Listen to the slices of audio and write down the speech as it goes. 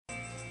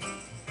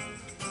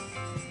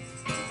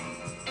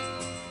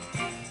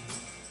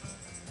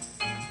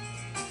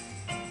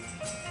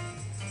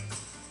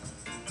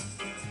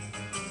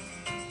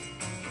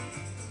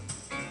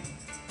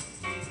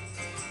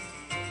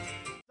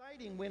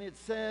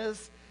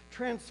says,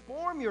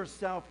 transform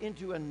yourself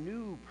into a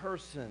new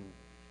person.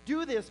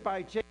 Do this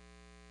by changing.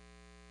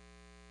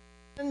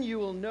 Then you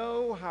will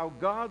know how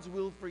God's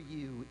will for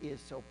you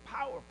is so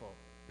powerful,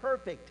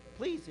 perfect,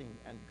 pleasing,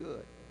 and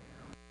good.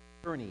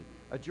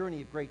 A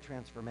journey of great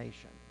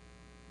transformation.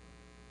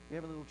 You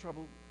have a little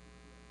trouble?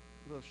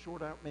 A little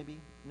short out maybe?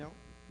 No?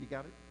 You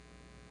got it?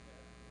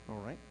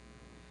 All right.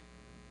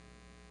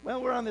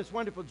 Well, we're on this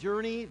wonderful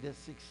journey,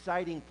 this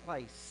exciting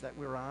place that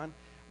we're on.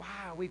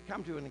 Wow, we've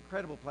come to an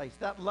incredible place.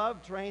 That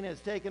love train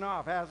has taken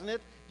off, hasn't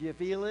it? Do you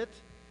feel it?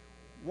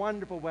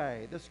 Wonderful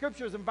way. The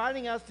scripture is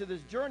inviting us to this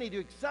journey to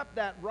accept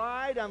that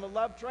ride on the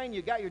love train.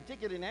 You got your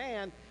ticket in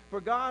hand for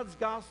God's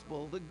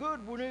gospel. The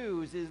good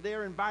news is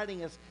they're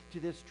inviting us to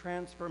this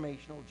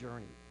transformational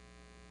journey.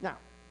 Now,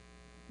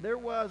 there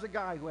was a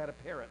guy who had a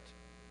parrot.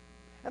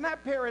 And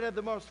that parrot had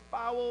the most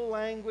foul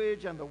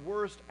language and the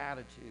worst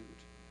attitude.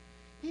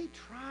 He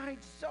tried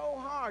so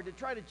hard to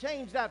try to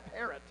change that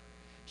parrot.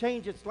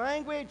 Change its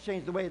language,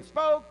 change the way it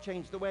spoke,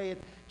 change the way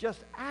it just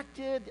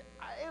acted.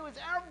 It was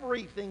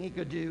everything he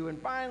could do. And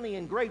finally,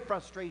 in great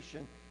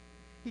frustration,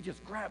 he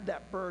just grabbed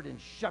that bird and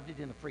shoved it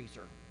in the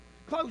freezer.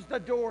 Closed the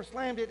door,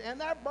 slammed it,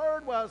 and that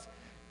bird was,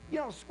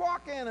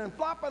 squawking and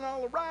flopping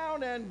all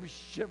around and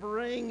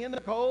shivering in the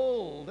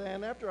cold.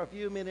 And after a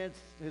few minutes,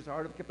 his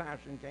heart of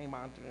compassion came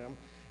onto him,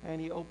 and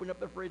he opened up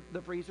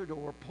the freezer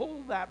door,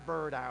 pulled that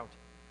bird out.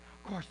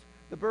 Of course,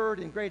 the bird,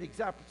 in great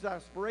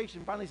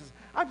exasperation, finally says,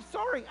 I'm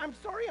sorry.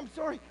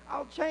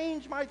 I'll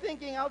change my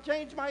thinking. I'll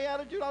change my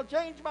attitude. I'll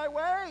change my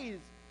ways.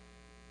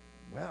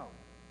 Well,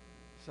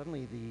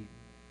 suddenly the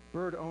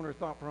bird owner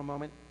thought for a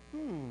moment,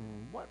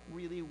 what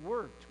really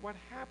worked? What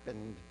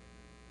happened?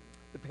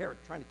 The parrot,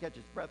 trying to catch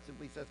his breath,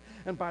 simply says,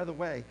 and by the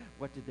way,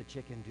 what did the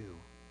chicken do?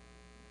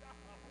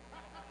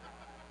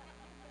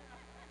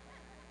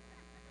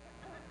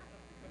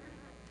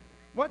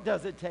 What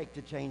does it take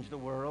to change the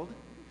world?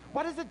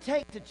 What does it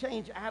take to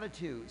change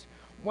attitudes?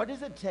 What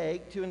does it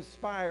take to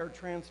inspire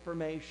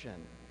transformation?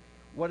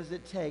 What does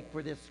it take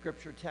for this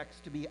scripture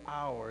text to be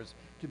ours,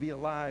 to be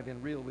alive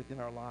and real within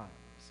our lives?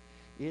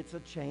 It's a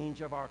change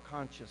of our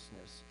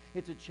consciousness.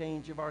 It's a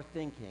change of our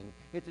thinking.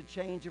 It's a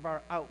change of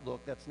our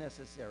outlook that's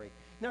necessary.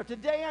 Now,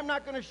 today I'm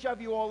not going to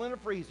shove you all in a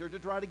freezer to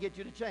try to get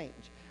you to change.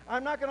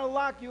 I'm not going to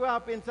lock you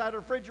up inside a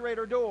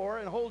refrigerator door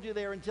and hold you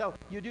there until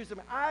you do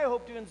something. I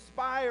hope to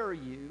inspire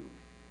you.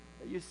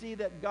 You see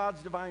that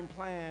God's divine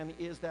plan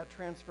is that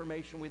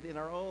transformation within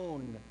our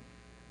own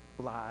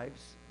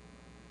lives,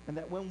 and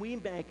that when we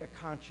make a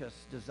conscious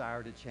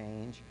desire to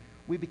change,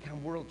 we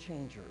become world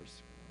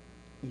changers.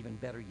 Even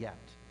better yet,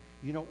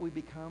 you know what we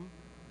become?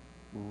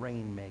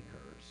 Rainmakers.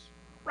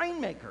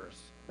 Rainmakers.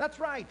 That's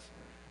right.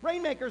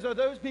 Rainmakers are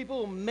those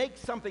people who make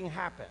something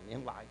happen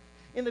in life.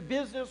 In the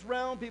business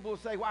realm, people will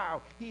say,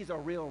 wow, he's a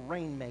real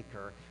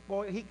rainmaker.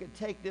 Boy, he could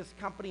take this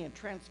company and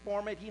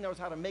transform it. He knows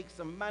how to make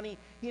some money.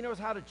 He knows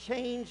how to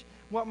change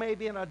what may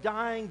be in a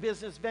dying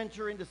business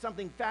venture into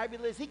something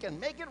fabulous. He can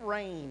make it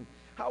rain.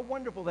 How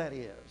wonderful that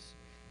is.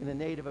 In the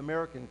Native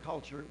American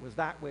culture, it was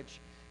that which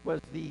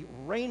was the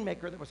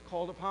rainmaker that was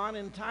called upon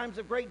in times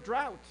of great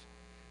drought.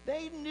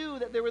 They knew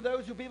that there were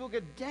those who people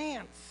could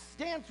dance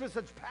with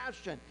such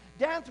passion,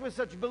 dance with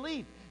such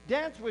belief,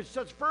 dance with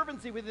such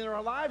fervency within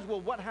our lives. Well,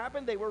 what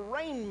happened? They were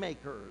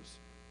rainmakers.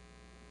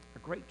 A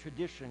great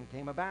tradition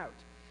came about,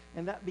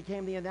 and that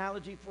became the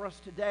analogy for us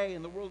today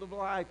in the world of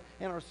life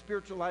and our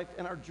spiritual life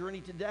and our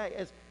journey today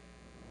as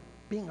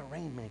being a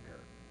rainmaker,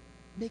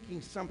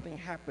 making something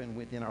happen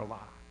within our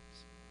lives.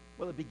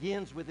 Well, it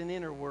begins with an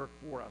inner work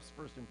for us,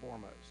 first and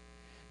foremost.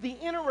 The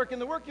inner work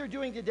and the work you're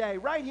doing today,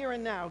 right here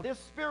and now, this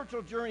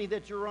spiritual journey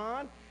that you're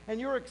on, and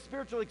your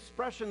spiritual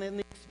expression and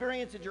the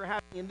experience that you're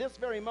having in this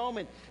very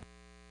moment,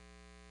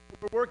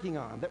 we're working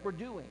on, that we're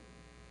doing,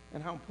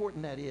 and how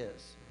important that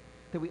is.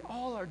 That we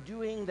all are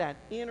doing that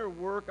inner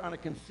work on a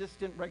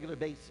consistent, regular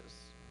basis.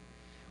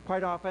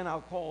 Quite often,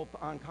 I'll call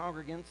on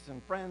congregants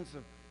and friends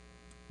of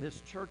this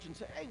church and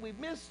say, hey, we've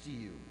missed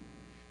you.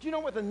 Do you know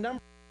what the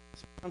number one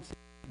response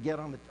I get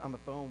on the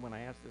phone when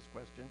I ask this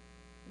question?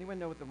 Anyone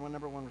know what the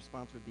number one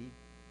response would be?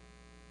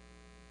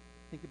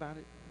 Think about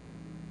it.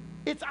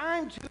 It's,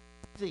 I'm too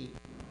busy. You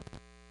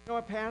know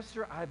what,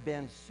 Pastor? I've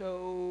been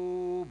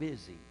so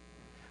busy.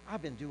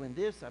 I've been doing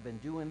this. I've been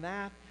doing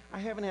that. I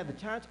haven't had the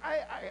time.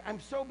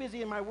 I'm so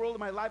busy in my world, in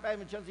my life, I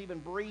haven't had a chance to even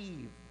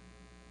breathe.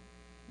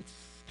 It's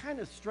kind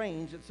of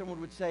strange that someone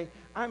would say,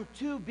 I'm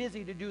too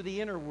busy to do the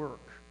inner work.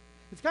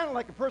 It's kind of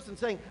like a person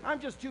saying, I'm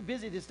just too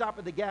busy to stop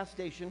at the gas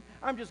station.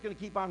 I'm just going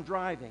to keep on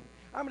driving.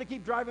 I'm going to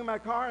keep driving my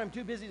car. I'm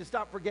too busy to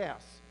stop for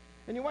gas.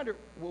 And you wonder,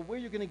 well, where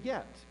are you going to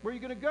get? Where are you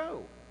going to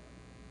go?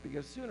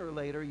 Because sooner or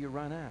later, you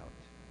run out.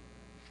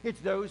 It's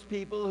those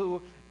people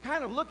who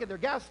kind of look at their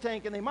gas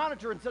tank and they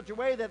monitor in such a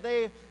way that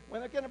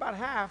when they're getting about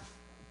half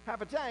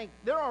a tank,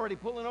 they're already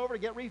pulling over to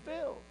get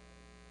refilled.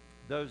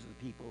 Those are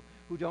the people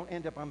who don't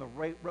end up on the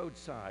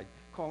roadside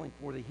calling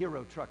for the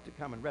hero truck to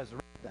come and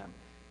resurrect them.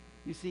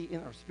 You see,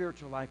 in our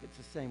spiritual life, it's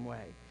the same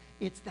way.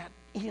 It's that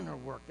inner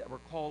work that we're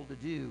called to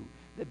do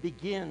that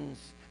begins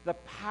the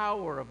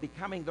power of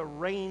becoming the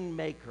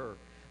rainmaker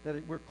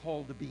we're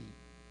called to be.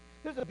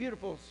 There's a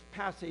beautiful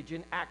passage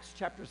in Acts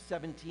chapter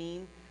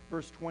 17,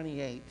 verse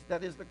 28,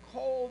 that is the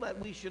call that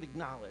we should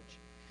acknowledge.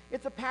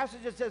 It's a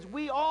passage that says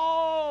we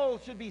all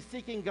should be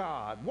seeking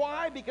God.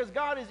 Why? Because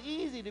God is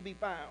easy to be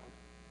found.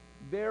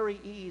 Very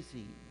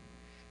easy.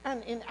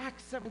 And in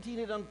Acts 17,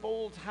 it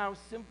unfolds how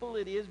simple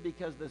it is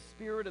because the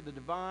Spirit of the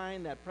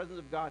divine, that presence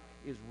of God,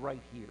 is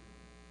right here.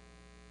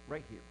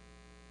 Right here.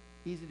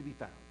 Easy to be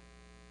found.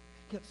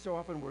 Yet so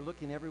often we're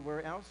looking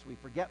everywhere else. We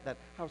forget that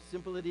how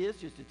simple it is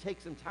just to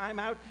take some time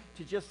out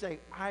to just say,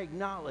 I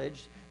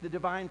acknowledge the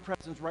divine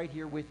presence right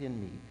here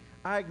within me.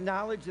 I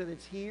acknowledge that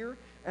it's here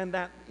and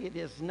that it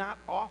is not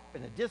off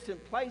in a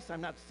distant place.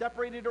 I'm not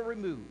separated or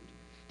removed.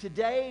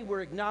 Today,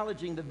 we're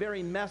acknowledging the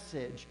very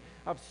message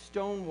of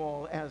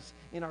Stonewall as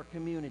in our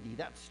community.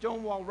 That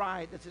Stonewall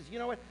riot that says, you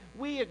know what?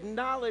 We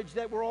acknowledge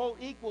that we're all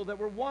equal, that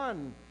we're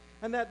one.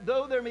 And that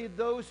though there may be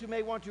those who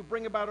may want to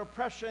bring about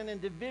oppression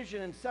and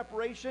division and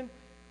separation,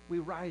 we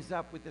rise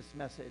up with this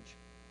message.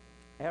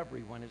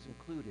 Everyone is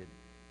included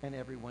and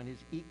everyone is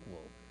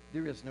equal.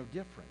 There is no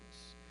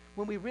difference.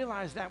 When we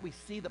realize that, we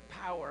see the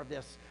power of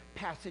this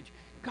passage.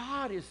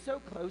 God is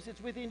so close.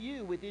 It's within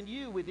you, within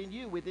you, within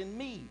you, within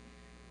me,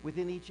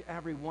 within each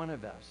every one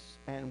of us.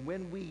 And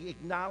when we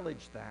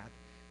acknowledge that,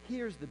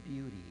 here's the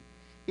beauty.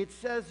 It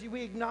says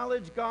we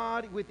acknowledge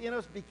God within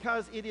us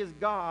because it is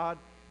God,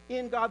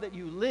 in God that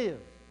you live,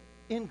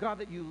 in God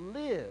that you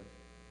live,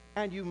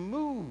 and you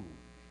move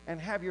and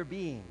have your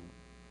being.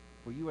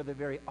 For you are the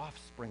very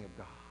offspring of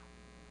God.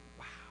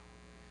 Wow.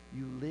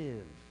 You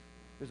live.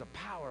 There's a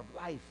power of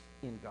life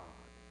in God.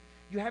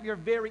 You have your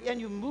very, and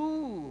you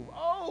move.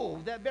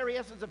 Oh, that very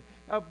essence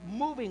of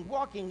moving,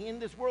 walking in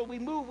this world. We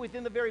move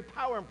within the very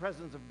power and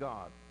presence of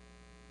God.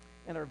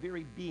 And our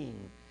very being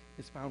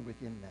is found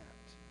within that.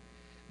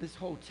 This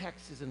whole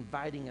text is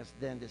inviting us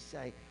then to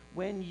say,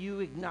 when you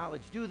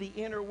acknowledge, do the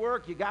inner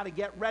work, you got to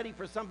get ready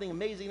for something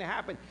amazing to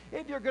happen.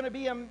 If you're going to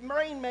be a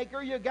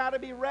rainmaker, you got to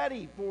be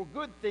ready for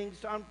good things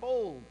to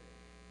unfold.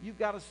 You've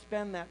got to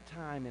spend that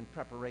time in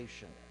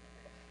preparation.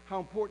 How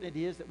important it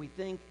is that we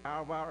think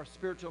of our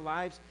spiritual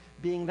lives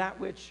being that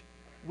which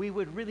we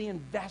would really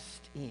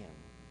invest in.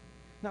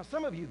 Now,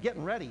 some of you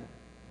getting ready,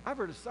 I've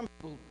heard of some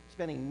people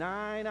spending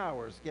 9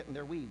 hours getting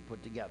their weave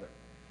put together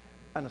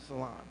in a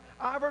salon.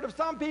 I've heard of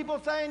some people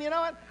saying, you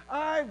know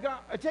what,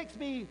 it takes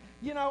me,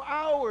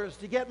 hours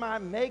to get my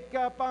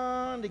makeup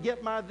on, to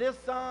get my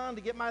this on,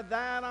 to get my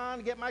that on,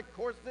 to get my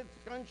corset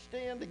scrunched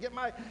in, to get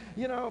my,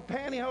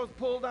 pantyhose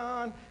pulled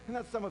on. And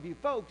that's some of you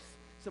folks.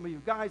 Some of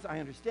you guys, I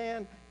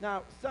understand.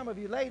 Now, some of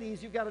you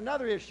ladies, you've got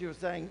another issue of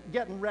saying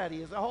getting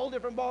ready is a whole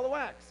different ball of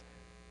wax.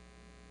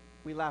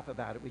 We laugh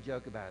about it. We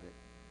joke about it.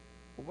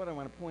 But what I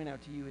want to point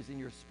out to you is in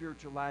your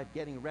spiritual life,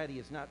 getting ready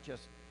is not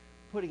just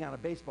putting on a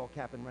baseball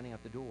cap and running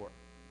out the door.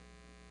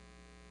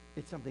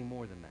 It's something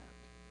more than that.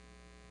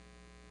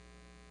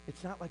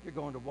 It's not like you're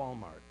going to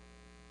Walmart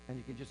and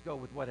you can just go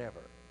with whatever.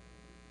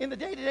 In the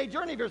day-to-day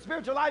journey of your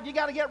spiritual life, you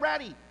got to get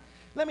ready.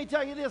 Let me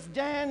tell you this,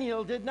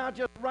 Daniel did not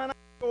just run out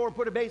the door and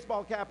put a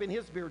baseball cap in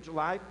his spiritual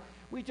life.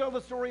 We tell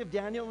the story of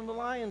Daniel in the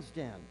lion's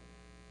den,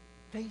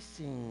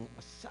 facing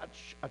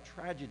such a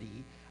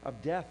tragedy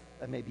of death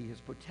that may be his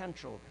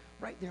potential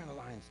right there in the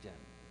lion's den.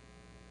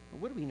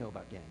 But what do we know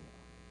about Daniel?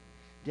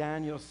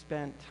 Daniel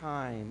spent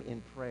time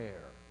in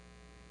prayer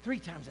 3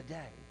 times a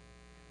day,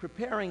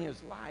 preparing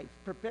his life,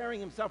 preparing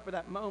himself for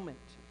that moment.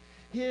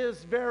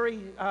 His very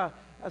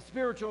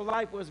spiritual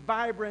life was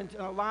vibrant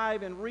and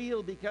alive and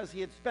real because he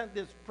had spent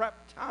this prep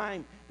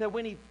time that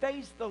when he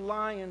faced the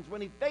lions,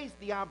 when he faced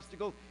the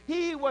obstacles,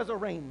 he was a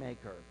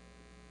rainmaker.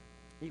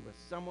 He was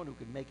someone who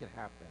could make it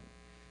happen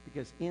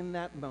because in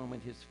that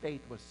moment his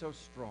faith was so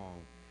strong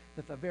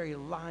that the very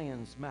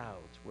lions'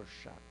 mouths were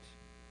shut.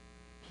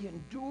 He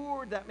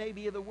endured that may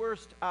be the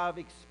worst of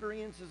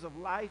experiences of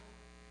life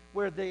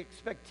where the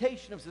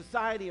expectation of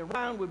society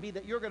around would be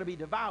that you're going to be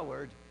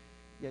devoured,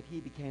 yet he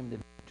became the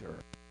victor.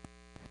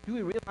 Do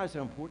we realize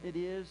how important it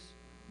is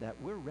that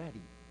we're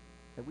ready,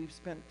 that we've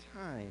spent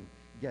time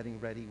getting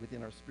ready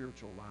within our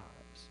spiritual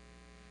lives?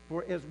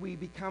 For as we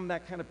become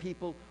that kind of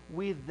people,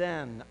 we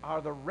then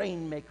are the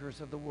rainmakers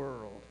of the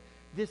world.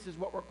 This is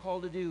what we're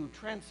called to do,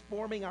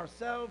 transforming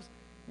ourselves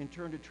in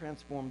turn to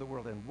transform the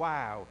world. And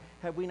wow,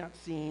 have we not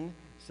seen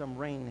some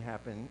rain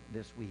happen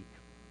this week?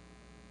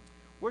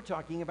 We're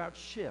talking about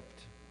shift.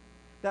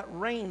 That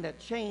rain that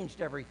changed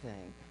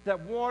everything,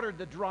 that watered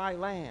the dry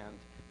land,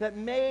 that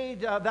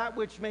made that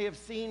which may have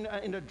seen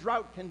in a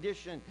drought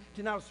condition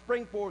to now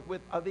spring forth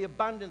with the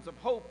abundance of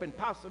hope and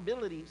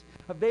possibilities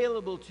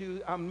available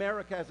to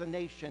America as a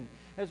nation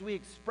as we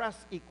express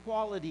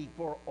equality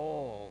for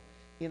all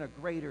in a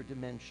greater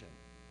dimension.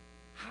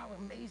 How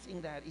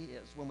amazing that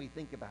is when we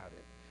think about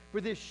it. For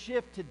this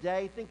shift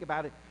today, think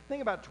about it.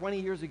 Think about 20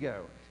 years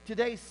ago.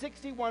 Today,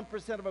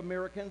 61% of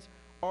Americans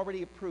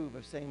already approve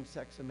of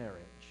same-sex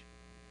marriage.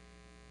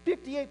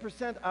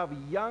 58% of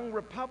young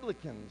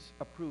Republicans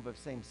approve of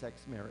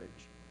same-sex marriage.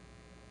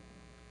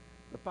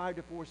 The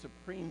 5-4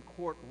 Supreme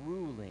Court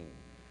ruling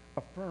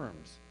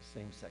affirms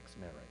same-sex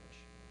marriage.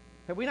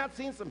 Have we not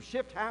seen some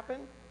shift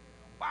happen?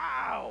 Wow,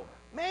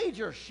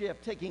 major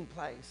shift taking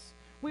place.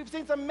 We've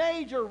seen some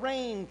major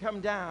rain come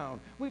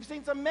down. We've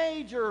seen some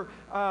major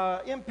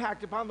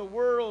impact upon the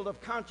world of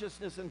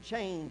consciousness and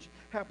change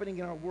happening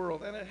in our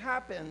world. And it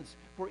happens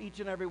for each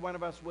and every one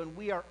of us when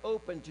we are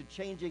open to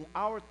changing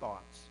our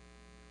thoughts.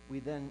 We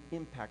then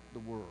impact the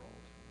world.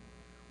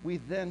 We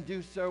then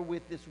do so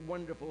with this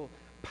wonderful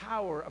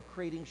power of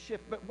creating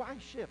shift. But why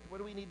shift? What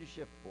do we need to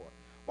shift for?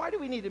 Why do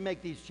we need to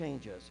make these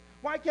changes?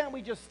 Why can't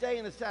we just stay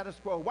in the status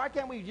quo? Why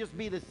can't we just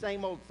be the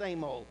same old,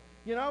 same old?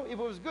 You know, if it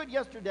was good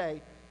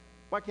yesterday,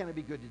 why can't it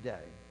be good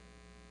today?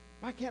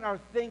 Why can't our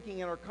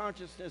thinking and our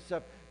consciousness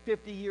of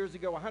 50 years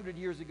ago, 100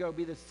 years ago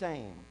be the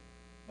same?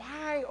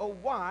 Why, oh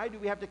why, do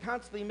we have to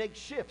constantly make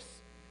shifts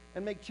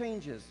and make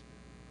changes?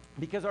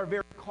 Because our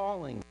very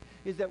calling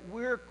is that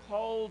we're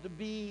called to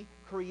be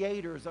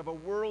creators of a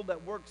world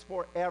that works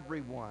for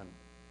everyone,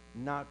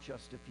 not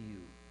just a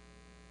few.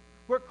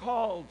 We're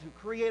called to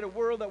create a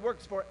world that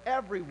works for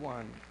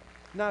everyone,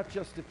 not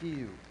just a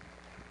few.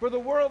 For the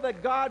world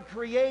that God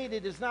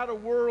created is not a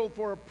world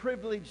for a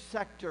privileged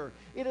sector.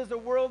 It is a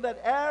world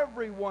that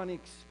everyone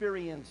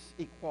experience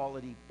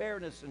equality,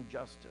 fairness, and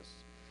justice.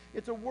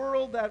 It's a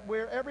world that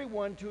where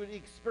everyone to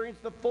experience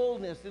the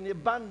fullness and the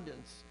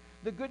abundance,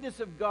 the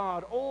goodness of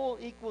God, all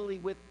equally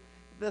with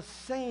the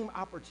same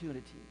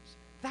opportunities.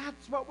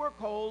 That's what we're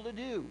called to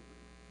do.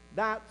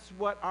 That's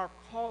what our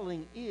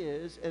calling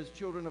is as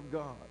children of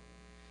God.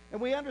 And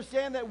we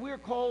understand that we're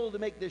called to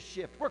make this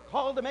shift. We're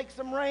called to make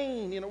some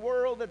rain in a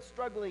world that's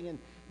struggling and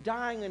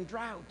dying in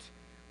drought,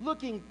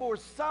 looking for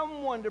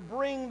someone to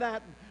bring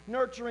that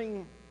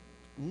nurturing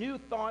new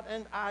thought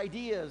and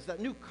ideas, that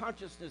new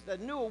consciousness,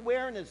 that new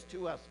awareness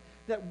to us,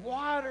 that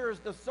waters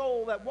the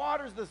soul, that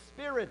waters the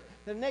spirit,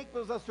 that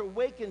enables us to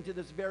awaken to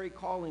this very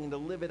calling and to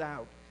live it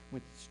out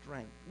with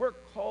strength. We're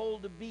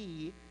called to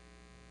be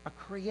a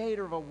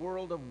creator of a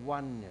world of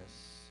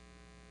oneness,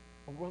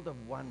 a world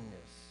of oneness.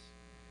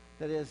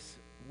 That is,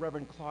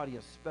 Reverend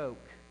Claudia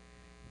spoke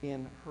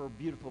in her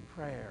beautiful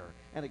prayer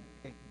and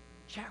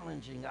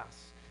challenging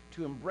us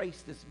to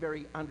embrace this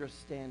very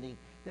understanding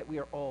that we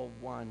are all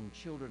one,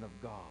 children of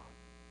God.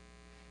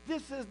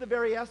 This is the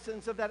very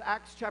essence of that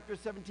Acts chapter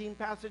 17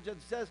 passage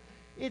that says,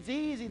 it's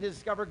easy to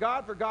discover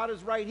God, for God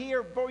is right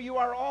here, for you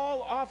are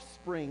all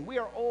offspring. We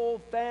are all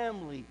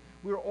family.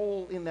 We're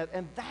all in that.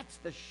 And that's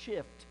the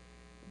shift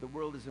the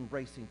world is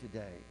embracing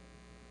today.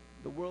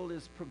 The world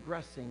is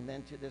progressing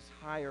then to this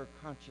higher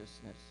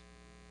consciousness,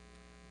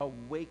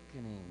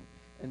 awakening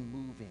and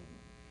moving.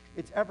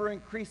 It's ever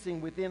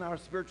increasing within our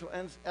spiritual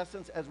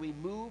essence as we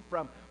move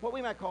from what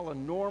we might call a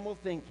normal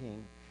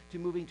thinking to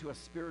moving to a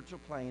spiritual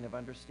plane of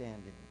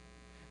understanding.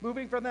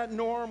 Moving from that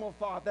normal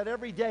thought, that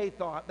everyday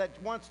thought that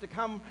wants to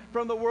come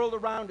from the world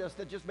around us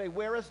that just may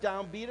wear us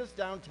down, beat us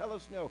down, tell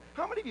us no.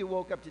 How many of you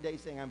woke up today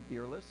saying, I'm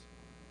fearless?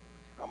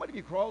 How many of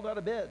you crawled out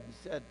of bed and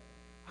said,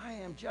 I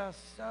am just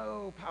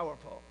so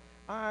powerful.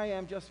 I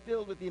am just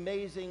filled with the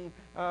amazing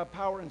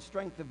power and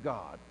strength of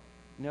God.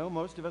 No,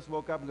 most of us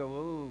woke up and go,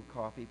 oh,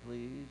 coffee,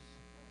 please.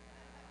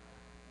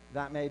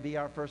 That may be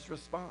our first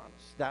response.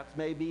 That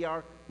may be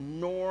our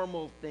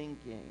normal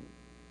thinking.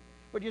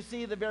 But you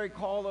see, the very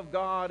call of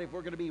God, if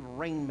we're going to be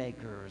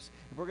rainmakers,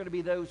 if we're going to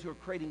be those who are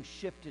creating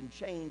shift and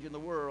change in the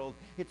world,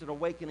 it's an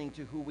awakening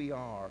to who we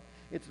are.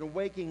 It's an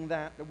awakening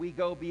that we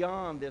go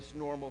beyond this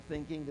normal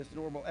thinking, this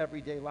normal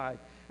everyday life,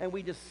 and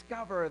we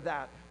discover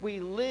that we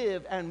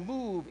live and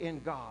move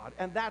in God.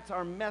 And that's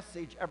our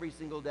message every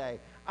single day.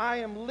 I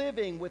am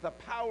living with the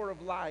power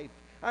of life.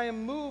 I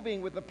am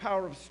moving with the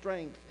power of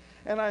strength.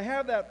 And I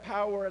have that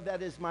power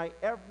that is my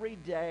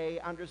everyday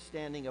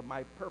understanding of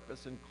my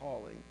purpose and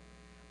calling.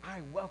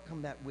 I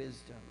welcome that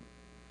wisdom.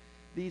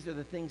 These are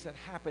the things that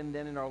happen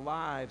then in our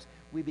lives.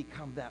 We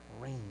become that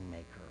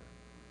rainmaker.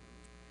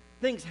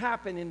 Things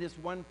happen in this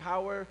one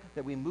power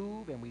that we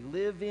move and we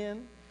live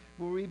in,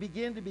 where we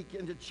begin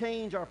to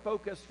change our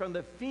focus from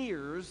the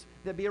fears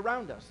that be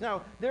around us.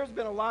 Now, there's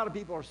been a lot of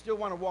people who still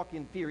want to walk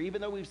in fear,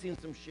 even though we've seen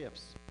some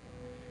shifts.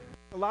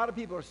 A lot of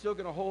people are still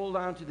going to hold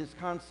on to this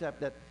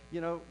concept that,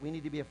 you know, we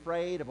need to be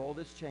afraid of all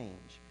this change.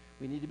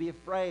 We need to be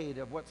afraid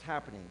of what's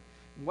happening.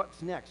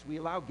 What's next? We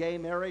allow gay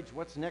marriage.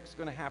 What's next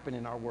going to happen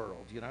in our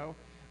world, you know?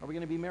 Are we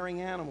going to be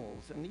marrying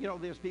animals? And, you know,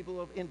 there's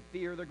people in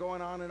fear. They're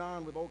going on and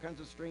on with all kinds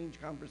of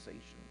strange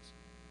conversations.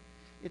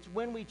 It's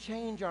when we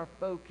change our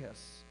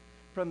focus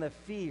from the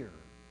fear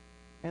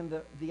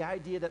and the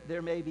idea that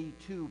there may be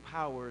two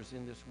powers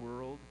in this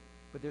world,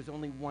 but there's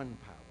only one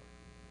power.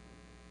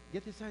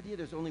 Get this idea?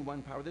 There's only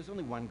one power. There's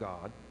only one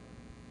God.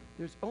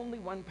 There's only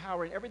one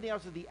power, and everything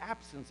else is the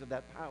absence of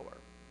that power.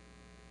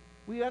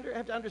 We have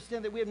to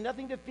understand that we have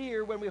nothing to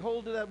fear when we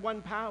hold to that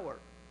one power.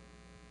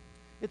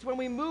 It's when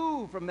we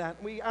move from that,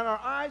 and our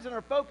eyes and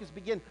our focus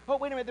begin, oh,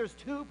 wait a minute, there's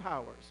two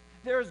powers.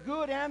 There's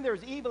good and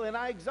there's evil, and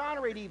I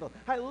exonerate evil.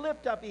 I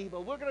lift up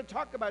evil. We're going to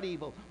talk about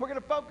evil. We're going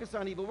to focus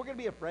on evil. We're going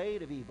to be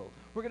afraid of evil.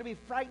 We're going to be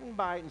frightened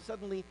by it, and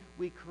suddenly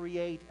we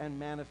create and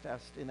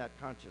manifest in that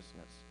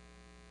consciousness.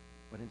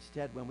 But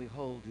instead, when we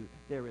hold to,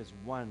 there is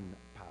one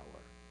power,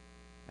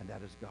 and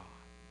that is God.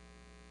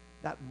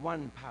 That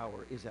one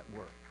power is at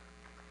work.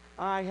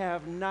 I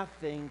have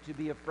nothing to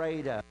be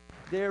afraid of.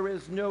 There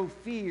is no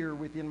fear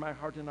within my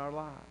heart and our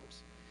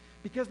lives.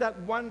 Because that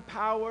one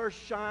power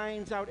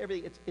shines out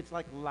everything. It's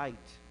like light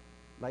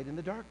in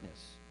the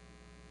darkness.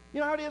 You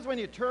know how it is when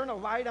you turn a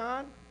light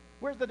on?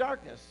 Where's the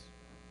darkness?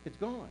 It's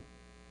gone.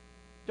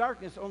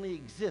 Darkness only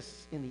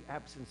exists in the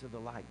absence of the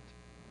light.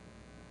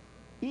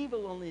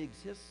 Evil only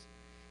exists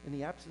in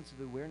the absence of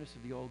the awareness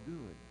of the all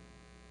good.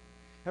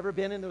 Ever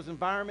been in those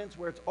environments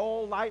where it's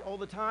all light all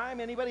the time?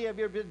 Anybody have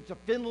you ever been to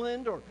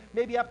Finland or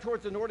maybe up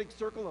towards the Nordic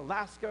Circle,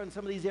 Alaska, and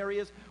some of these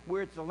areas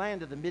where it's the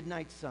land of the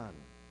midnight sun?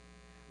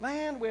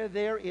 Land where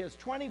there is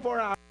 24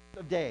 hours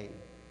a day.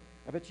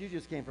 I bet you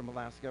just came from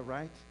Alaska,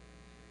 right?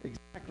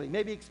 Exactly.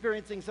 Maybe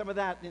experiencing some of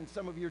that in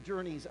some of your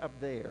journeys up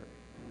there.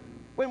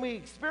 When we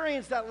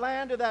experience that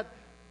land of that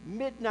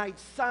midnight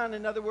sun,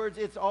 in other words,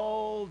 it's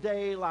all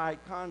daylight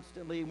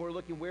constantly, and we're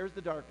looking, where's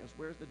the darkness?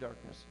 Where's the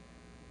darkness?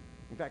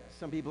 In fact,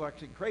 some people are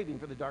actually craving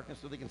for the darkness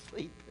so they can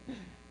sleep.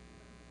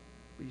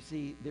 But you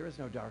see, there is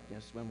no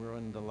darkness when we're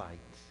in the light.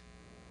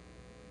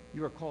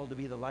 You are called to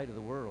be the light of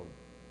the world.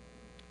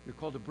 You're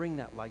called to bring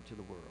that light to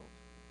the world.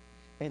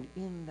 And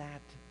in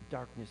that,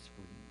 darkness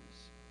flees.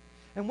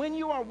 And when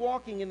you are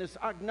walking in this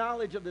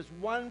knowledge of this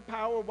one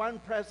power, one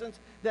presence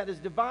that is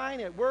divine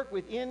at work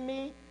within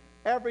me,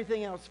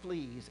 everything else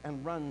flees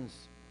and runs.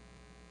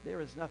 There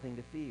is nothing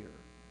to fear,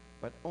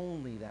 but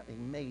only that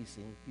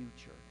amazing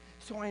future.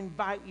 So I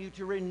invite you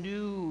to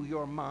renew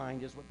your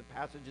mind, is what the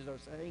passages are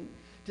saying.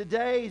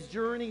 Today's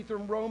journey through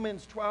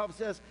Romans 12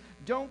 says,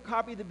 don't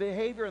copy the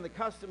behavior and the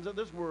customs of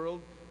this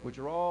world, which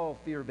are all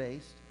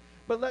fear-based,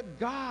 but let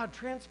God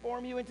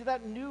transform you into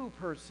that new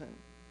person.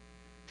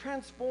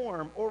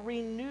 Transform or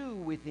renew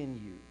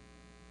within you.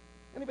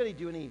 Anybody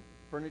do any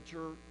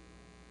furniture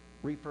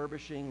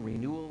refurbishing,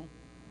 renewal,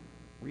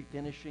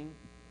 refinishing?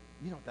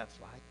 You know what that's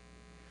like.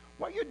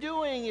 What you're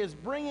doing is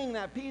bringing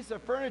that piece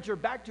of furniture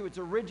back to its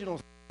original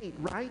state,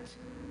 right?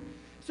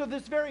 So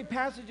this very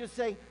passage is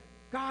saying,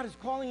 God is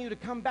calling you to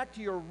come back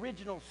to your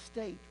original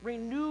state.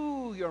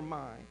 Renew your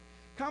mind.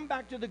 Come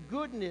back to the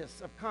goodness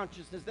of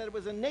consciousness that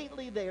was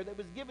innately there, that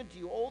was given to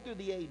you all through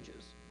the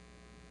ages.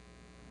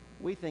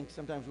 We think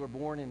sometimes we're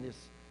born in this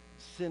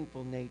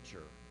sinful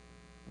nature.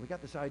 We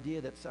got this idea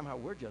that somehow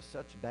we're just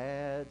such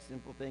bad,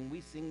 sinful thing.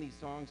 We sing these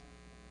songs,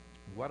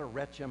 what a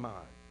wretch am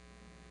I?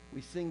 We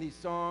sing these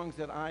songs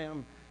that I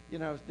am,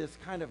 this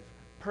kind of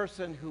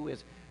person who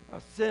is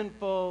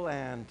sinful,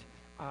 and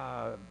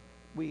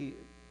we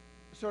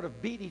sort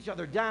of beat each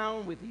other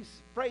down with these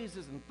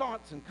phrases and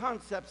thoughts and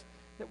concepts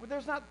that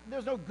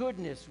there's no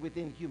goodness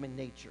within human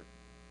nature.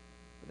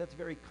 But that's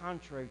very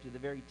contrary to the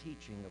very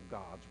teaching of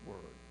God's Word.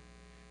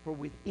 For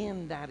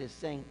within that is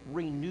saying,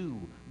 renew,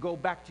 go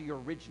back to your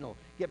original,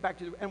 get back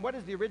to, and what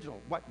is the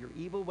original? What, your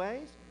evil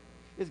ways?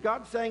 Is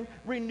God saying,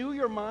 renew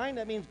your mind?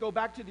 That means go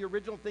back to the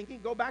original thinking,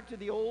 go back to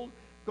the old,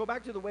 go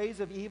back to the ways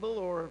of evil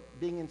or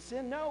being in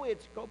sin? No,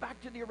 it's go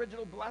back to the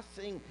original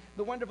blessing,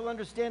 the wonderful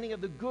understanding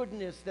of the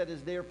goodness that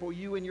is there for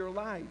you in your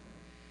life.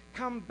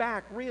 Come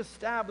back,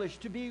 reestablish,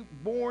 to be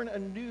born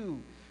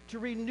anew, to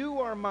renew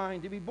our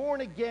mind, to be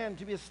born again,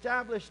 to be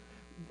established,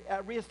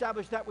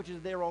 reestablish that which is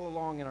there all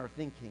along in our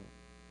thinking.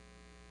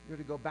 You're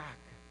to go back,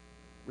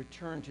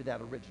 return to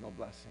that original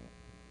blessing.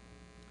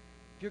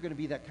 If you're going to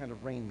be that kind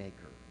of rainmaker,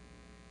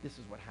 this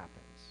is what happens.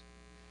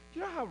 Do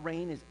you know how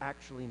rain is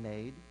actually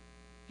made?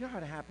 Do you know how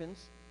it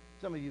happens?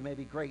 Some of you may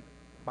be great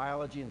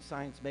biology and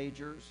science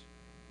majors.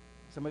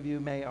 Some of you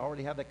may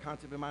already have that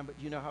concept in mind, but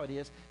you know how it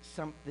is.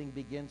 Something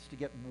begins to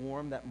get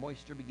warm, that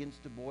moisture begins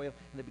to boil,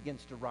 and it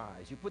begins to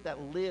rise. You put that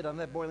lid on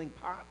that boiling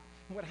pot,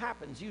 and what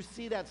happens? You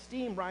see that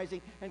steam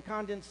rising and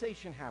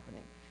condensation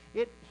happening.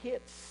 It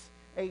hits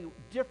a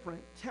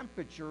different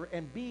temperature,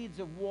 and beads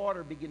of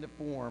water begin to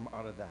form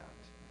out of that.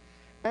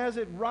 As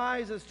it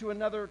rises to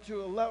another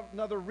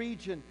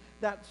region,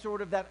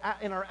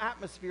 in our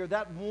atmosphere,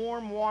 that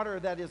warm water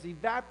that is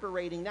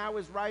evaporating now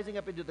is rising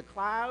up into the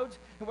clouds.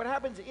 And what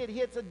happens? It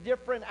hits a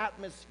different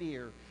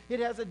atmosphere. It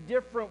has a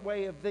different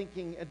way of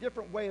thinking, a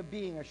different way of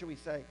being, or should we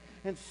say.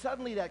 And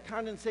suddenly that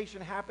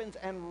condensation happens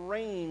and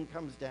rain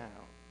comes down.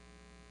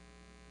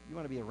 You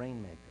want to be a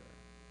rainmaker.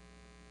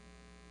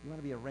 You want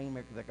to be a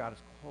rainmaker that God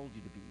has called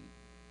you to be.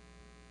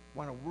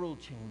 Want a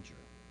world changer.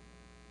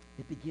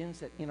 It begins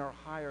that in our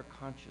higher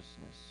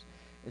consciousness,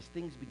 as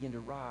things begin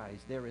to rise,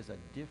 there is a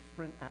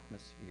different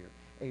atmosphere,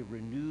 a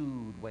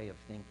renewed way of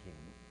thinking.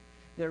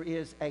 There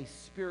is a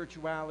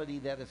spirituality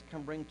that has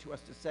come bring to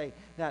us to say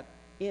that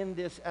in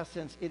this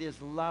essence, it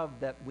is love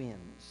that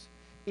wins.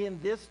 In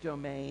this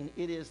domain,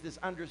 it is this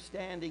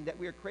understanding that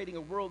we are creating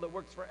a world that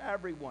works for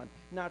everyone,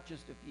 not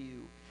just a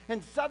few.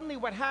 And suddenly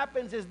what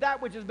happens is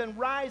that which has been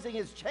rising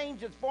has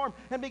changed its form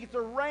and begins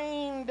to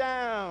rain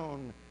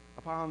down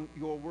upon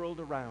your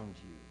world around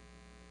you.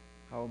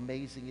 How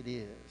amazing it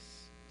is.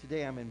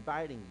 Today I'm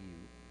inviting you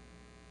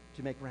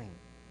to make rain.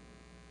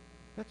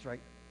 That's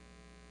right.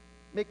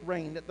 Make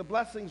rain, that the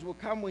blessings will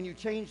come when you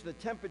change the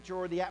temperature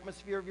or the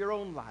atmosphere of your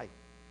own life,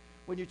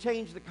 when you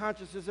change the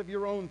consciousness of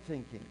your own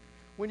thinking,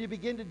 When you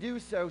begin to do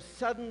so,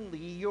 suddenly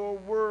your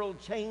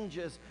world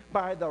changes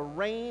by the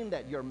rain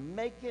that you're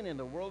making in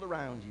the world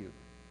around you.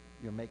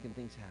 You're making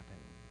things happen.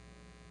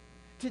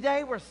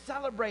 Today we're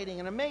celebrating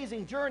an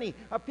amazing journey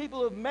of people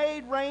who have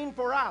made rain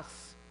for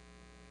us.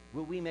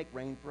 Will we make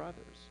rain for others?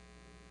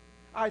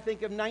 I think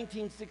of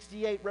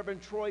 1968,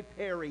 Reverend Troy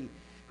Perry,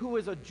 who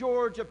was a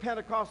Georgia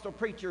Pentecostal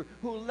preacher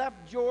who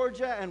left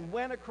Georgia and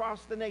went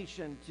across the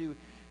nation to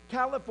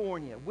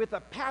California with a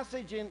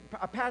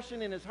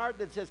passion in his heart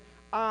that says,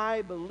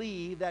 I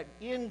believe that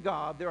in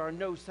God there are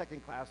no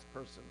second-class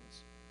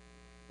persons.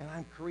 And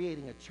I'm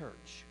creating a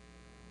church,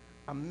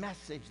 a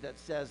message that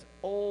says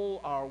all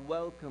are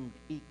welcomed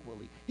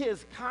equally.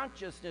 His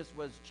consciousness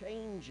was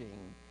changing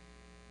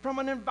from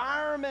an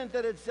environment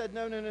that had said,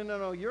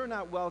 no, you're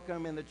not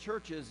welcome, and the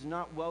church is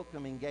not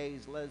welcoming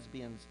gays,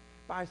 lesbians,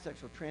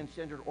 bisexual,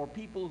 transgender, or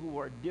people who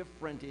are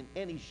different in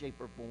any shape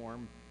or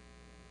form.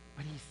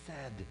 But he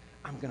said,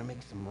 I'm going to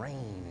make some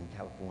rain in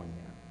California.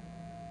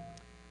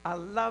 I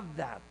love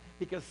that,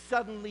 because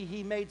suddenly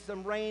he made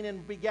some rain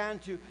and began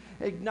to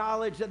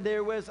acknowledge that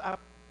there was a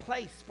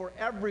place for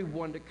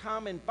everyone to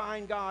come and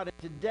find God. And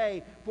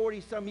today,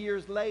 40-some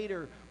years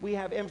later, we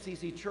have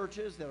MCC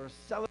churches that are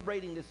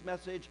celebrating this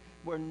message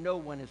where no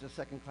one is a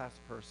second-class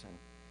person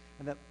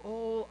and that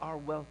all are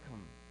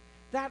welcome.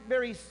 That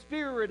very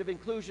spirit of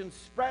inclusion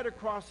spread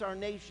across our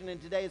nation and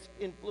today has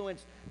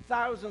influenced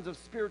thousands of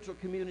spiritual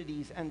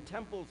communities and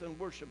temples and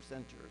worship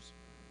centers.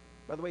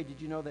 By the way,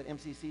 did you know that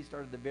MCC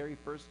started the very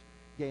first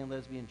gay and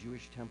lesbian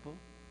Jewish temple?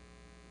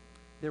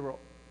 There were,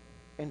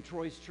 in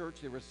Troy's church,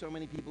 there were so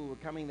many people who were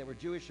coming that were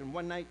Jewish, and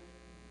one night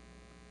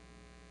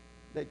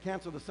they'd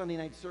canceled the Sunday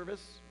night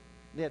service.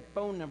 They had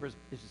phone numbers,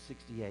 this is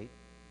 68,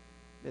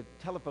 they had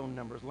telephone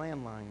numbers,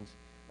 landlines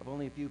of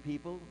only a few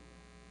people,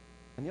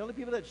 and the only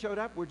people that showed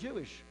up were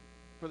Jewish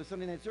for the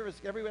Sunday night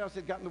service. Everyone else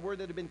had gotten the word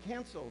that it had been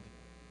canceled.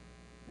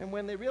 And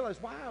when they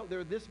realized, wow, there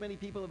are this many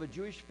people of a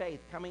Jewish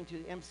faith coming to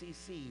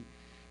MCC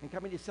and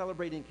coming to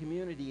celebrate in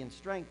community and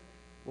strength,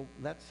 well,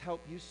 let's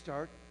help you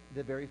start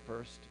the very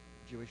first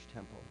Jewish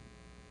temple.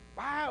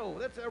 Wow,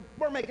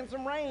 we're making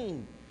some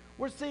rain.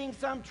 We're seeing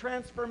some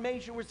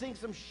transformation. We're seeing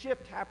some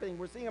shift happening.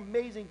 We're seeing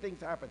amazing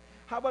things happen.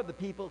 How about the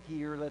people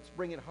here? Let's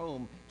bring it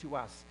home to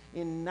us.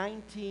 In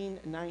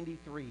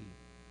 1993,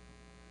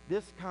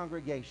 this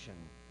congregation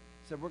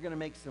said, we're going to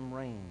make some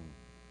rain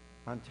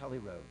on Tully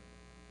Road.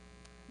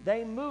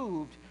 They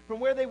moved from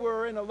where they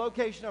were in a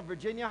location of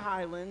Virginia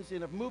Highlands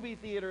in a movie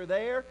theater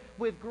there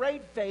with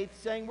great faith,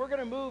 saying, we're going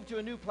to move to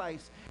a new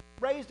place.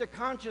 Raised a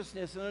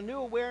consciousness and a new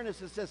awareness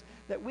that says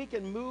that we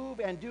can move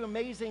and do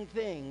amazing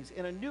things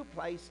in a new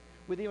place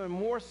with even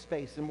more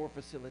space and more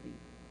facility.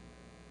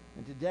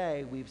 And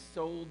today we've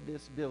sold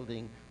this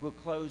building. We'll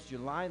close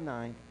July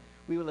 9th.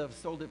 We will have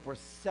sold it for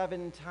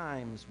 7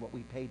 times what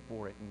we paid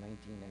for it in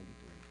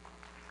 1993.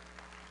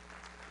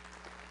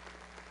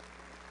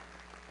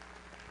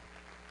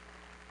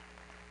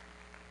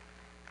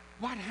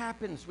 What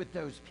happens with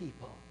those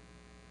people?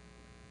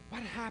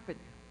 What happened?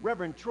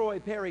 Reverend Troy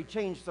Perry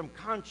changed some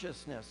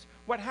consciousness.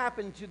 What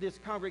happened to this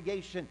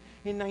congregation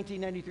in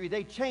 1993?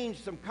 They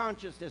changed some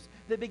consciousness.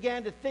 They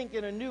began to think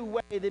in a new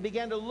way. They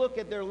began to look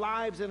at their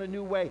lives in a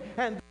new way.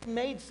 And they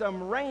made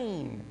some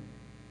rain.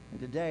 And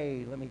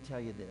today, let me tell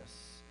you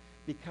this.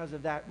 Because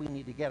of that, we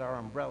need to get our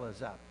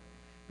umbrellas up.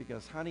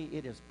 Because, honey,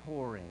 it is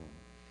pouring.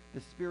 The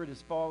Spirit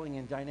is falling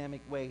in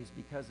dynamic ways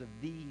because of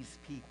these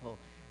people.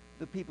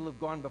 The people who have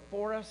gone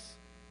before us.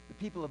 The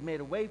people who have made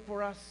a way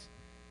for us.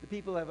 The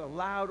people have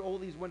allowed all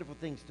these wonderful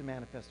things to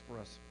manifest for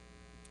us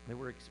that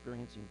we're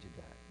experiencing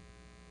today.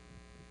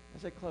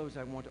 As I close,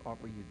 I want to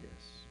offer you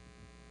this.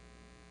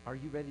 Are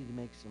you ready to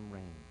make some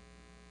rain?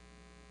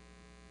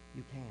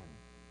 You can.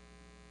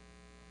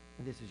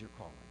 And this is your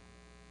calling.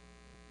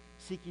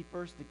 Seek ye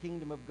first the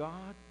kingdom of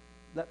God.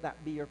 Let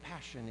that be your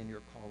passion and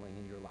your calling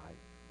in your life.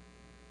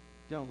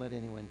 Don't let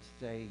anyone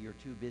say you're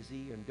too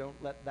busy, and don't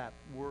let that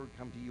word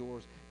come to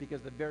yours,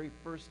 because the very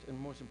first and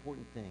most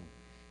important thing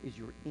is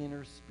your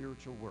inner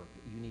spiritual work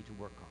that you need to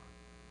work on.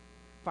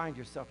 Find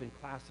yourself in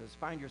classes.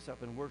 Find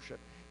yourself in worship.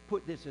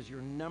 Put this as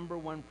your number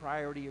one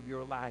priority of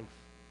your life.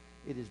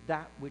 It is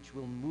that which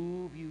will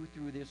move you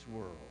through this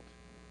world.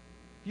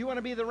 If you want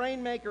to be the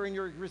rainmaker and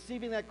you're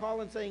receiving that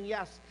call and saying,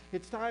 yes,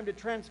 it's time to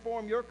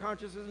transform your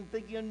consciousness and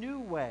thinking a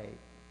new way,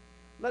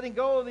 letting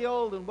go of the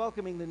old and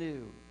welcoming the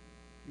new.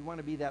 You want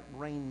to be that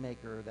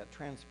rainmaker that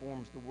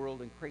transforms the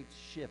world and creates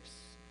shifts,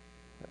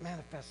 that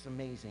manifests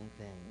amazing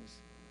things.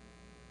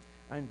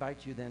 I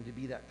invite you then to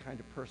be that kind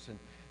of person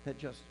that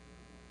just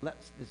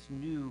lets this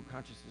new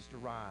consciousness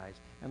arise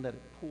and let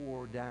it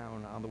pour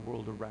down on the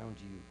world around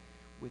you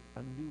with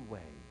a new way,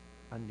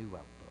 a new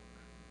outlook.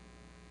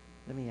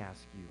 Let me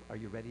ask you, are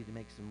you ready to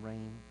make some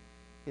rain?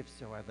 If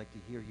so, I'd like to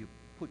hear you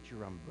put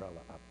your umbrella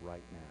up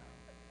right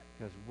now,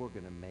 because we're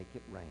going to make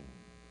it rain.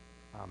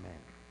 Amen.